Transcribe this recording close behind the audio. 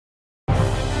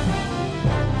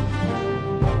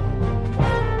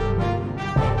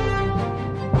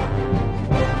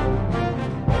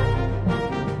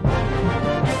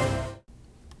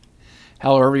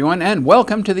Hello everyone and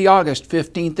welcome to the August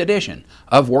 15th edition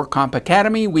of WorkComp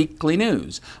Academy Weekly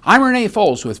News. I'm Renee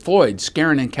Foles with Floyd,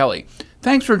 Skeren, and Kelly.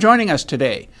 Thanks for joining us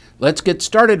today. Let's get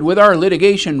started with our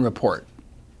litigation report.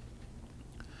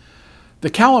 The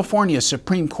California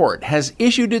Supreme Court has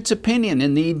issued its opinion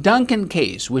in the Duncan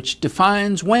case, which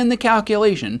defines when the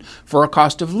calculation for a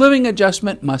cost of living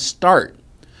adjustment must start.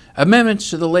 Amendments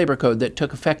to the Labor Code that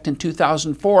took effect in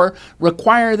 2004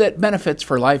 require that benefits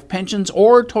for life pensions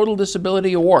or total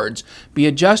disability awards be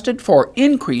adjusted for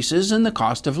increases in the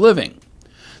cost of living.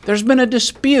 There's been a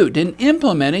dispute in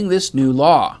implementing this new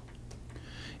law.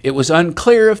 It was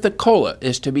unclear if the COLA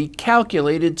is to be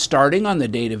calculated starting on the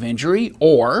date of injury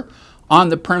or on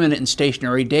the permanent and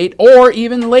stationary date or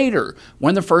even later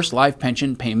when the first life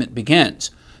pension payment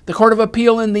begins. The Court of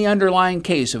Appeal in the underlying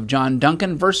case of John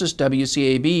Duncan versus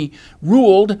WCAB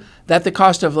ruled that the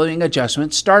cost of living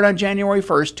adjustments start on January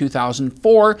 1st,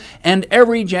 2004 and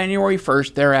every January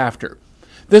 1st thereafter.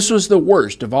 This was the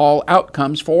worst of all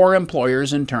outcomes for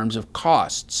employers in terms of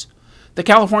costs. The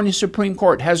California Supreme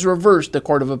Court has reversed the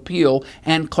Court of Appeal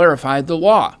and clarified the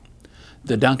law.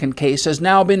 The Duncan case has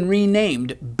now been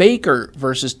renamed Baker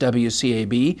versus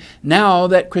WCAB now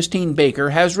that Christine Baker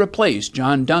has replaced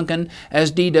John Duncan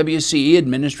as DWC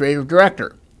Administrative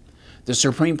Director. The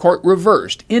Supreme Court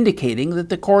reversed, indicating that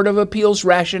the Court of Appeal's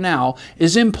rationale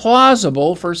is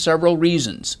implausible for several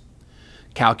reasons.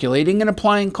 Calculating and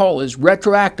applying COLAs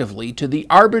retroactively to the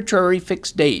arbitrary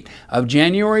fixed date of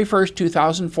January 1,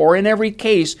 2004 in every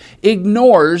case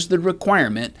ignores the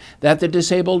requirement that the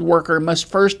disabled worker must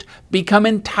first become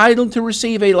entitled to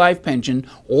receive a life pension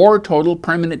or total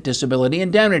permanent disability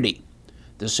indemnity.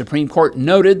 The Supreme Court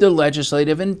noted the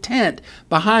legislative intent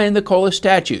behind the COLA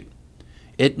statute.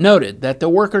 It noted that the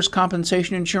Workers'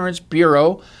 Compensation Insurance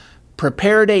Bureau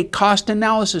prepared a cost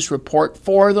analysis report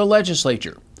for the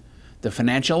legislature. The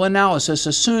financial analysis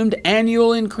assumed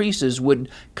annual increases would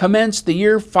commence the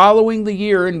year following the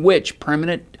year in which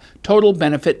permanent total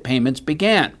benefit payments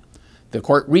began. The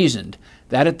court reasoned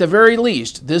that at the very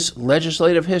least, this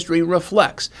legislative history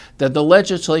reflects that the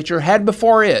legislature had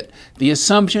before it the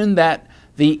assumption that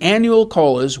the annual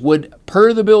COLAs would,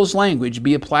 per the bill's language,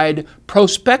 be applied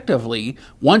prospectively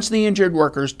once the injured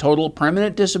worker's total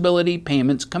permanent disability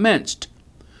payments commenced.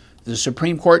 The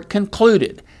Supreme Court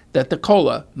concluded that the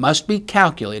COLA must be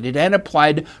calculated and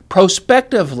applied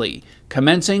prospectively,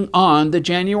 commencing on the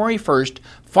January 1st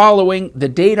following the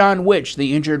date on which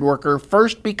the injured worker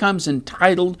first becomes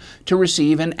entitled to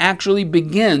receive and actually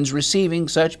begins receiving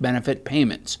such benefit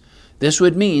payments. This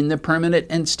would mean the permanent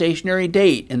and stationary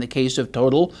date in the case of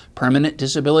total permanent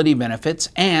disability benefits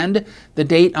and the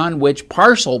date on which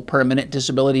partial permanent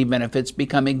disability benefits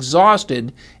become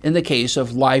exhausted in the case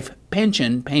of life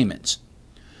pension payments.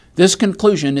 This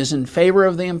conclusion is in favor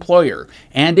of the employer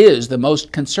and is the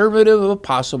most conservative of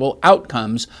possible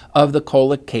outcomes of the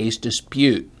COLA case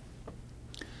dispute.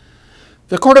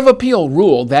 The Court of Appeal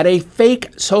ruled that a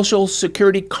fake Social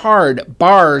Security card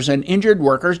bars an injured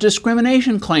worker's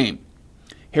discrimination claim.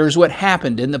 Here's what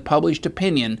happened in the published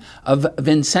opinion of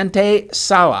Vicente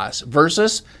Salas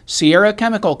versus Sierra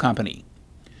Chemical Company.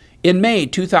 In May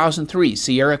 2003,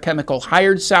 Sierra Chemical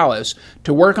hired Salas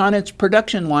to work on its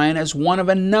production line as one of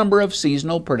a number of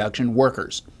seasonal production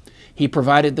workers. He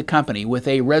provided the company with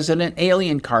a resident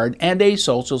alien card and a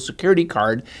Social Security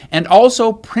card and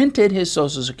also printed his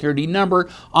Social Security number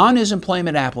on his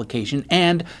employment application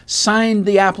and signed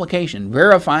the application,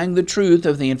 verifying the truth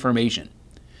of the information.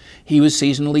 He was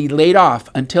seasonally laid off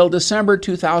until December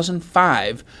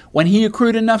 2005, when he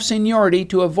accrued enough seniority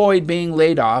to avoid being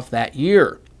laid off that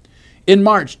year. In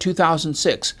March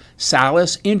 2006,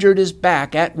 Salas injured his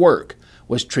back at work,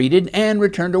 was treated, and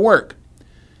returned to work.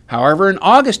 However, in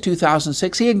August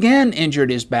 2006, he again injured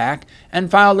his back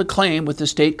and filed a claim with the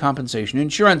State Compensation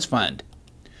Insurance Fund.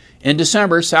 In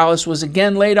December, Salas was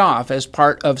again laid off as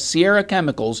part of Sierra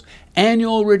Chemical's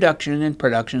annual reduction in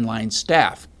production line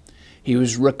staff. He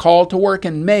was recalled to work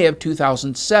in May of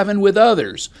 2007 with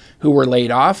others who were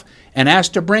laid off and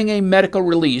asked to bring a medical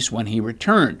release when he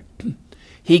returned.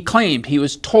 He claimed he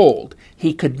was told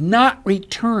he could not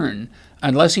return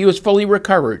unless he was fully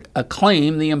recovered, a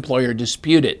claim the employer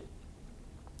disputed.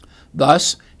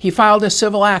 Thus, he filed a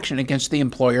civil action against the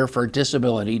employer for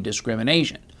disability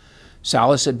discrimination.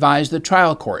 Salas advised the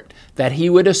trial court that he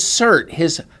would assert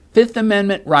his Fifth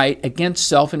Amendment right against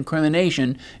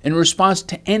self-incrimination in response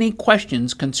to any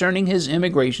questions concerning his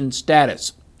immigration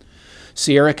status.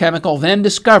 Sierra Chemical then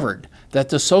discovered that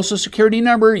the Social Security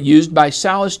number used by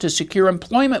Salas to secure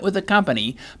employment with the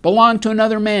company belonged to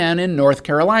another man in North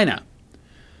Carolina.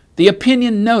 The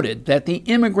opinion noted that the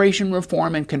Immigration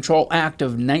Reform and Control Act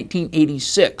of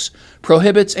 1986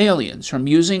 prohibits aliens from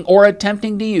using or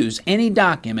attempting to use any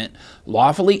document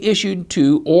lawfully issued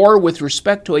to or with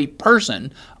respect to a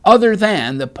person other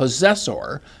than the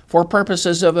possessor for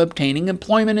purposes of obtaining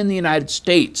employment in the United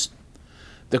States.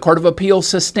 The Court of Appeals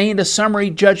sustained a summary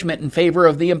judgment in favor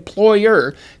of the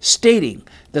employer, stating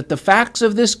that the facts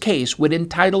of this case would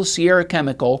entitle Sierra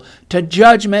Chemical to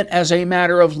judgment as a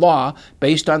matter of law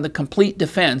based on the complete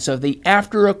defense of the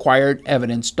after-acquired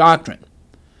evidence doctrine.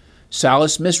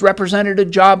 Salas misrepresented a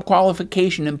job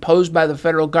qualification imposed by the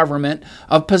federal government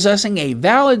of possessing a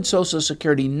valid Social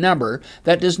Security number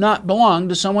that does not belong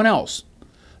to someone else.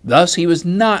 Thus, he was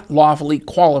not lawfully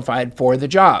qualified for the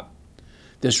job.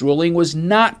 This ruling was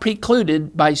not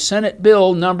precluded by Senate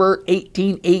Bill number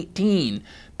 1818,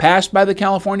 passed by the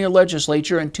California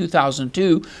legislature in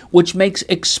 2002, which makes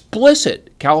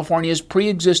explicit California's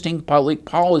pre-existing public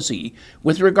policy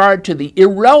with regard to the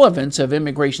irrelevance of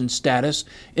immigration status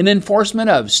in enforcement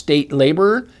of state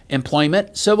labor,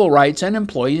 employment, civil rights, and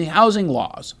employee housing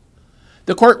laws.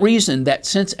 The court reasoned that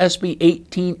since SB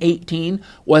 1818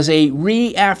 was a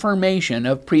reaffirmation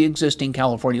of pre-existing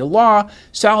California law,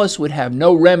 Salas would have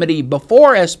no remedy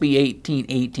before SB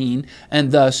 1818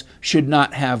 and thus should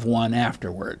not have one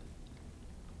afterward.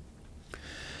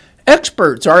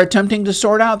 Experts are attempting to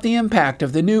sort out the impact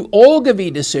of the new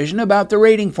Ogilvie decision about the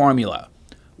rating formula.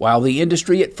 While the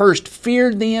industry at first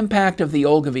feared the impact of the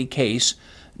Ogilvie case,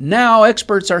 now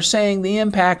experts are saying the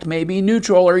impact may be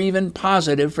neutral or even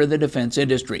positive for the defense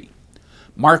industry.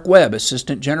 Mark Webb,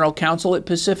 Assistant General Counsel at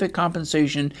Pacific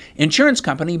Compensation Insurance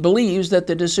Company, believes that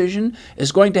the decision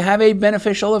is going to have a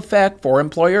beneficial effect for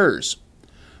employers.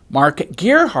 Mark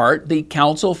Gerhardt, the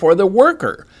counsel for the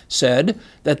worker, said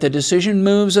that the decision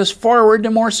moves us forward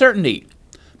to more certainty.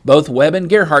 Both Webb and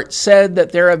Gerhardt said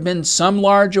that there have been some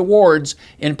large awards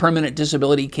in permanent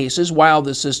disability cases while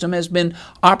the system has been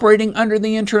operating under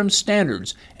the interim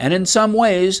standards, and in some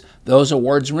ways, those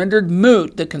awards rendered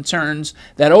moot the concerns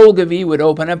that Ogilvie would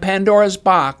open a Pandora's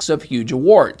box of huge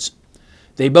awards.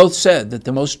 They both said that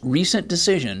the most recent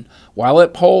decision, while it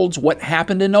upholds what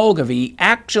happened in Ogilvie,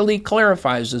 actually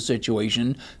clarifies the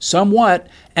situation somewhat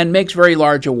and makes very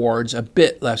large awards a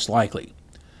bit less likely.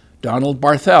 Donald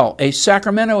Barthel, a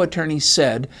Sacramento attorney,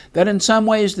 said that in some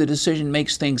ways the decision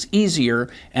makes things easier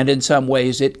and in some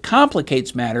ways it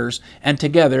complicates matters, and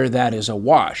together that is a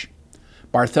wash.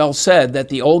 Barthel said that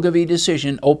the Ogilvie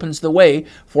decision opens the way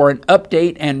for an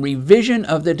update and revision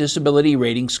of the disability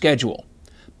rating schedule.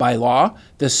 By law,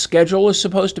 the schedule is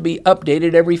supposed to be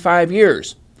updated every 5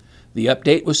 years. The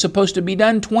update was supposed to be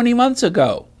done 20 months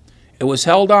ago. It was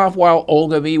held off while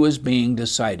Ogilvie was being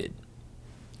decided.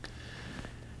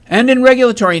 And in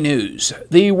regulatory news,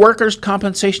 the Workers'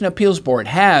 Compensation Appeals Board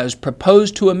has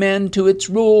proposed to amend to its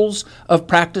rules of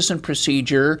practice and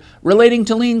procedure relating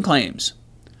to lien claims.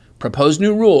 Proposed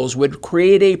new rules would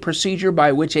create a procedure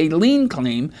by which a lien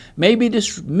claim may be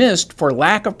dismissed for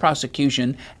lack of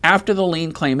prosecution after the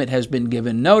lien claimant has been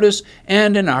given notice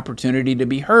and an opportunity to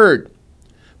be heard.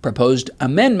 Proposed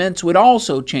amendments would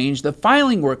also change the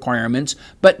filing requirements,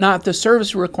 but not the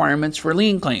service requirements for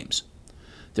lien claims.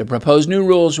 The proposed new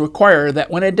rules require that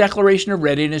when a declaration of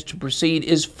readiness to proceed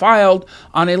is filed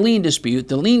on a lien dispute,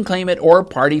 the lien claimant or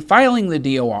party filing the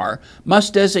DOR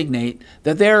must designate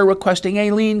that they are requesting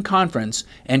a lien conference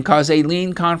and cause a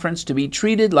lien conference to be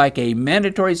treated like a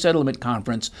mandatory settlement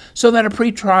conference so that a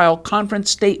pretrial conference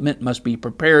statement must be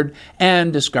prepared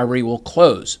and discovery will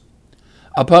close.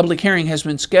 A public hearing has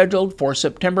been scheduled for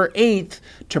September 8th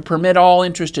to permit all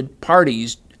interested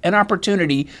parties an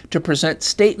opportunity to present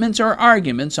statements or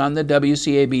arguments on the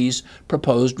WCAB's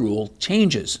proposed rule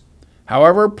changes.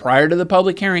 However, prior to the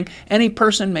public hearing, any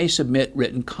person may submit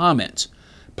written comments.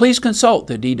 Please consult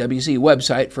the DWC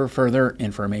website for further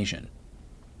information.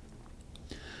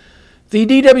 The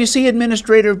DWC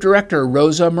Administrative Director,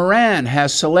 Rosa Moran,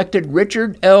 has selected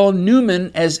Richard L.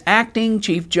 Newman as acting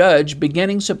Chief Judge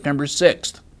beginning September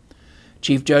 6th.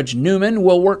 Chief Judge Newman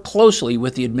will work closely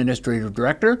with the Administrative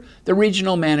Director, the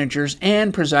regional managers,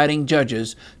 and presiding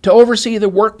judges to oversee the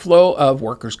workflow of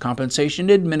workers'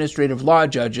 compensation administrative law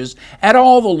judges at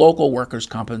all the local workers'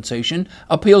 compensation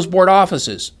appeals board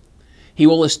offices. He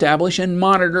will establish and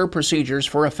monitor procedures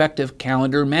for effective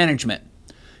calendar management.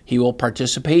 He will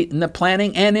participate in the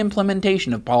planning and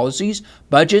implementation of policies,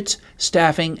 budgets,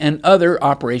 staffing, and other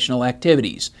operational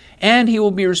activities. And he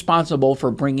will be responsible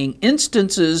for bringing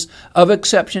instances of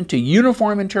exception to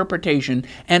uniform interpretation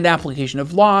and application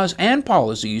of laws and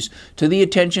policies to the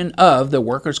attention of the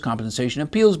Workers' Compensation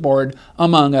Appeals Board,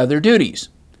 among other duties.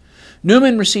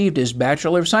 Newman received his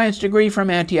Bachelor of Science degree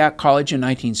from Antioch College in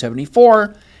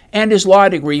 1974 and his law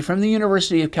degree from the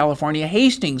University of California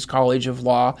Hastings College of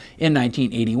Law in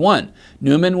 1981.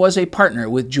 Newman was a partner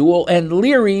with Jewell and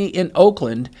Leary in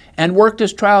Oakland and worked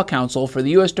as trial counsel for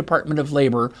the U.S. Department of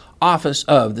Labor Office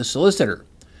of the Solicitor.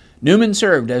 Newman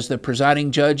served as the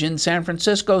presiding judge in San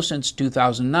Francisco since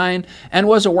 2009 and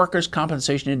was a workers'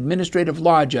 compensation administrative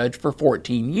law judge for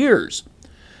 14 years.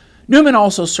 Newman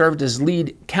also served as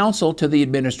lead counsel to the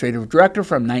administrative director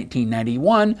from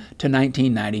 1991 to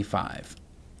 1995.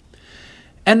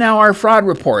 And now our fraud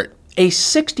report. A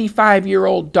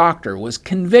 65-year-old doctor was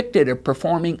convicted of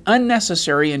performing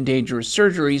unnecessary and dangerous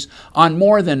surgeries on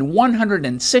more than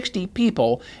 160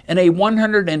 people in a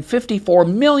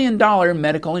 $154 million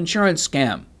medical insurance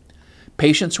scam.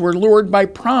 Patients were lured by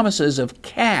promises of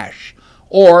cash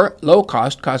or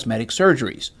low-cost cosmetic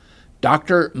surgeries.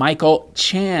 Dr. Michael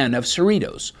Chan of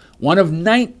Cerritos, one of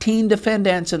 19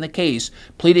 defendants in the case,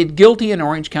 pleaded guilty in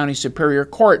Orange County Superior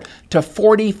Court to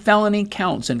 40 felony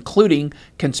counts, including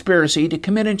conspiracy to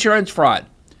commit insurance fraud.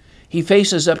 He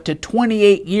faces up to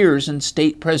 28 years in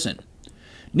state prison.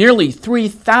 Nearly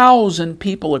 3,000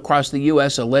 people across the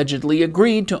U.S. allegedly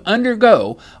agreed to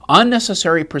undergo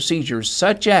unnecessary procedures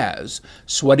such as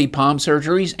sweaty palm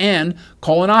surgeries and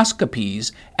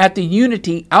colonoscopies at the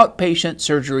Unity Outpatient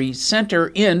Surgery Center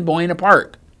in Buena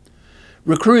Park.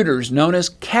 Recruiters known as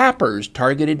cappers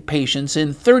targeted patients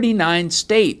in 39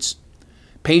 states.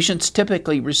 Patients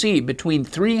typically received between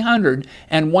 $300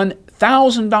 and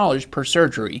 $1,000 per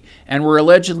surgery and were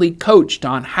allegedly coached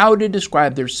on how to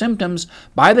describe their symptoms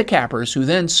by the cappers, who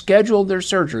then scheduled their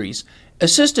surgeries,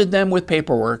 assisted them with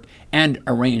paperwork, and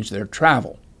arranged their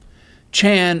travel.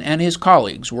 Chan and his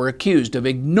colleagues were accused of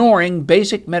ignoring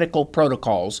basic medical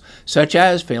protocols, such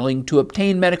as failing to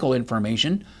obtain medical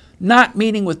information, not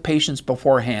meeting with patients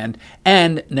beforehand,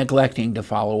 and neglecting to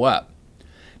follow up.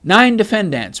 9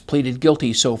 defendants pleaded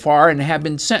guilty so far and have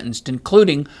been sentenced,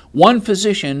 including one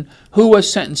physician who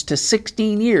was sentenced to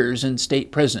 16 years in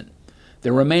state prison.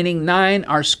 The remaining 9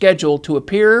 are scheduled to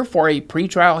appear for a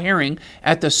pretrial hearing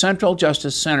at the Central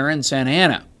Justice Center in Santa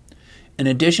Ana. In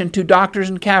addition to doctors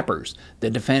and cappers, the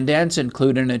defendants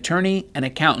include an attorney, an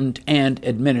accountant, and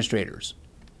administrators.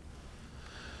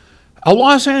 A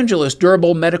Los Angeles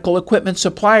durable medical equipment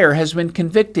supplier has been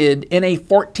convicted in a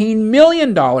 $14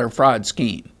 million fraud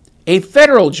scheme. A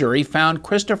federal jury found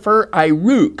Christopher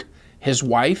Iruk, his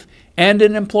wife, and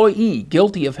an employee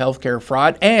guilty of healthcare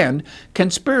fraud and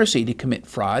conspiracy to commit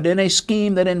fraud in a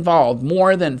scheme that involved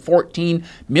more than $14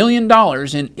 million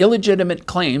in illegitimate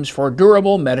claims for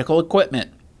durable medical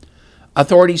equipment.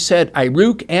 Authorities said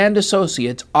Iruk and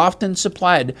associates often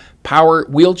supplied power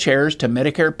wheelchairs to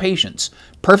Medicare patients,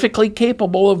 perfectly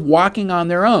capable of walking on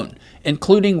their own,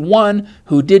 including one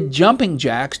who did jumping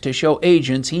jacks to show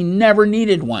agents he never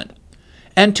needed one.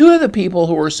 And 2 of the people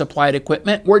who were supplied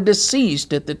equipment were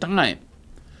deceased at the time.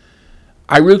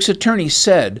 Iruk's attorney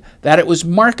said that it was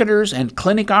marketers and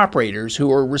clinic operators who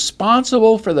were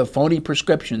responsible for the phony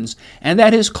prescriptions and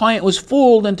that his client was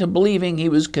fooled into believing he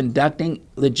was conducting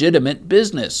legitimate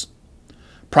business.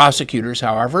 Prosecutors,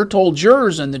 however, told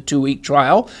jurors in the 2-week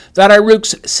trial that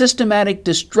Iruk's systematic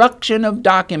destruction of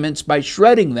documents by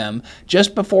shredding them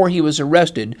just before he was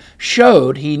arrested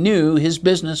showed he knew his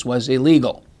business was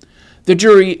illegal. The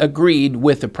jury agreed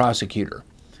with the prosecutor.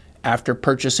 After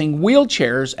purchasing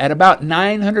wheelchairs at about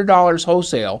 $900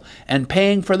 wholesale and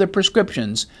paying for the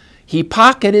prescriptions, he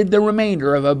pocketed the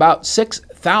remainder of about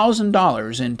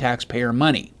 $6,000 in taxpayer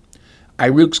money.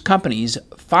 Iruk's companies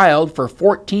filed for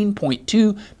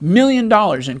 $14.2 million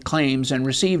in claims and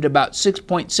received about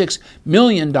 $6.6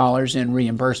 million in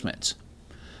reimbursements.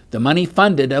 The money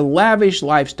funded a lavish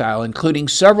lifestyle, including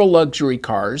several luxury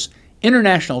cars,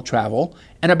 international travel,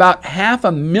 and about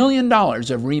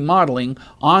 $500,000 of remodeling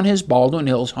on his Baldwin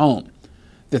Hills home.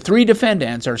 The 3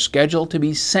 defendants are scheduled to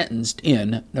be sentenced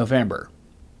in November.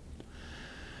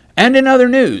 And in other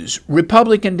news,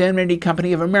 Republic Indemnity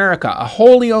Company of America, a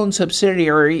wholly owned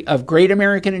subsidiary of Great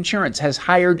American Insurance, has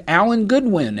hired Alan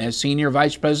Goodwin as Senior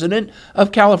Vice President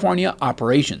of California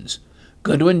Operations.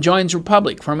 Goodwin joins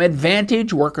Republic from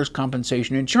Advantage Workers'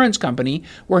 Compensation Insurance Company,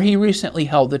 where he recently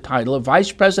held the title of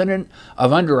Vice President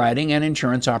of Underwriting and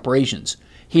Insurance Operations.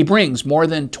 He brings more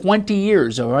than 20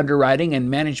 years of underwriting and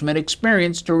management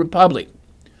experience to Republic.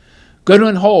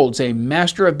 Goodwin holds a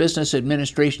Master of Business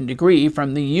Administration degree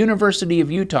from the University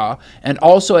of Utah and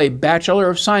also a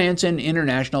Bachelor of Science in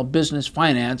International Business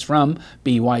Finance from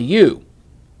BYU.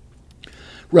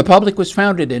 Republic was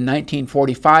founded in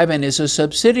 1945 and is a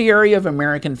subsidiary of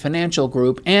American Financial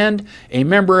Group and a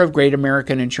member of Great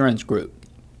American Insurance Group.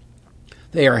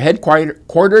 They are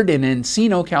headquartered in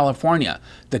Encino, California.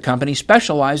 The company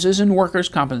specializes in workers'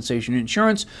 compensation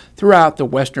insurance throughout the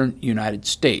western United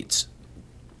States.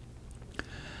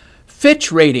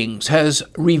 Fitch Ratings has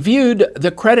reviewed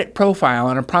the credit profile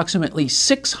on approximately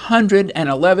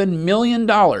 $611 million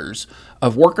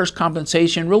of workers'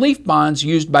 compensation relief bonds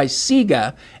used by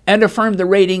SIGA and affirmed the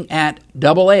rating at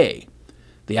AA.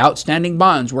 The outstanding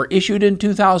bonds were issued in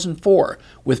 2004,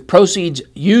 with proceeds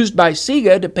used by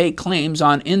SIGA to pay claims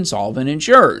on insolvent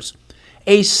insurers.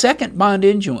 A second bond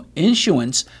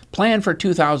issuance planned for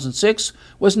 2006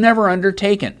 was never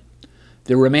undertaken.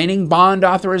 The remaining bond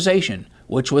authorization,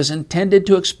 which was intended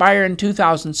to expire in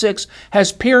 2006,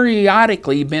 has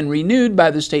periodically been renewed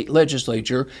by the state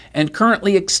legislature and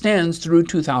currently extends through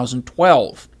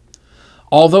 2012.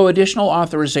 Although additional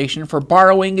authorization for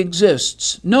borrowing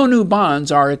exists, no new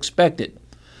bonds are expected.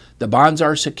 The bonds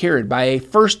are secured by a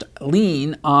first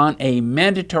lien on a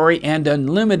mandatory and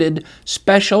unlimited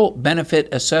special benefit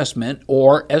assessment,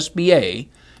 or SBA,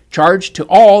 charged to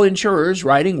all insurers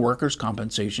writing workers'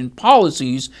 compensation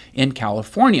policies in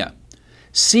California.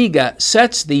 SIGA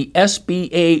sets the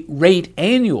SBA rate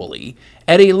annually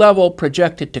at a level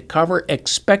projected to cover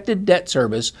expected debt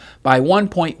service by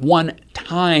 1.1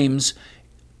 times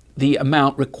the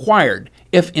amount required.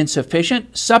 If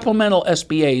insufficient, supplemental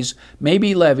SBAs may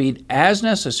be levied as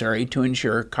necessary to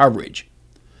ensure coverage.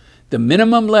 The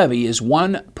minimum levy is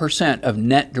 1% of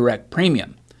net direct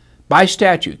premium. By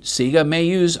statute, SIGA may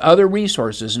use other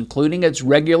resources, including its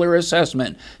regular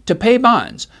assessment, to pay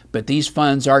bonds, but these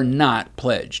funds are not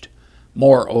pledged.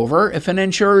 Moreover, if an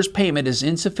insurer's payment is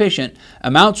insufficient,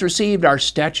 amounts received are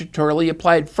statutorily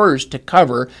applied first to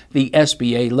cover the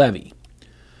SBA levy.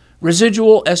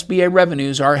 Residual SBA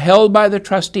revenues are held by the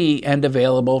trustee and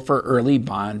available for early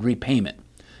bond repayment.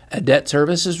 A debt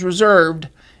service is reserved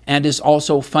and is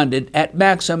also funded at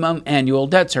maximum annual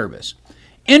debt service.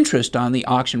 Interest on the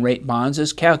auction rate bonds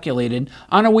is calculated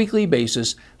on a weekly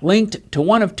basis, linked to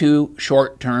one of two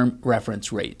short-term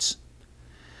reference rates.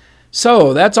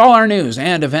 So that's all our news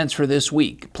and events for this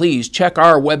week. Please check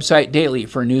our website daily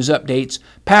for news updates,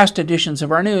 past editions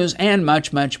of our news, and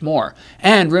much, much more.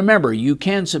 And remember, you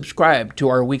can subscribe to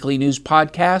our weekly news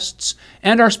podcasts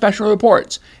and our special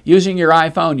reports using your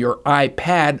iPhone, your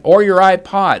iPad, or your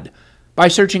iPod by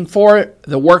searching for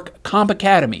the Work Comp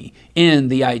Academy in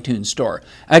the iTunes Store.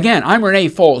 Again, I'm Renee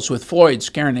Foles with Floyd,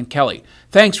 Skeren, and Kelly.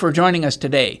 Thanks for joining us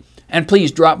today, and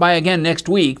please drop by again next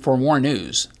week for more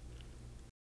news.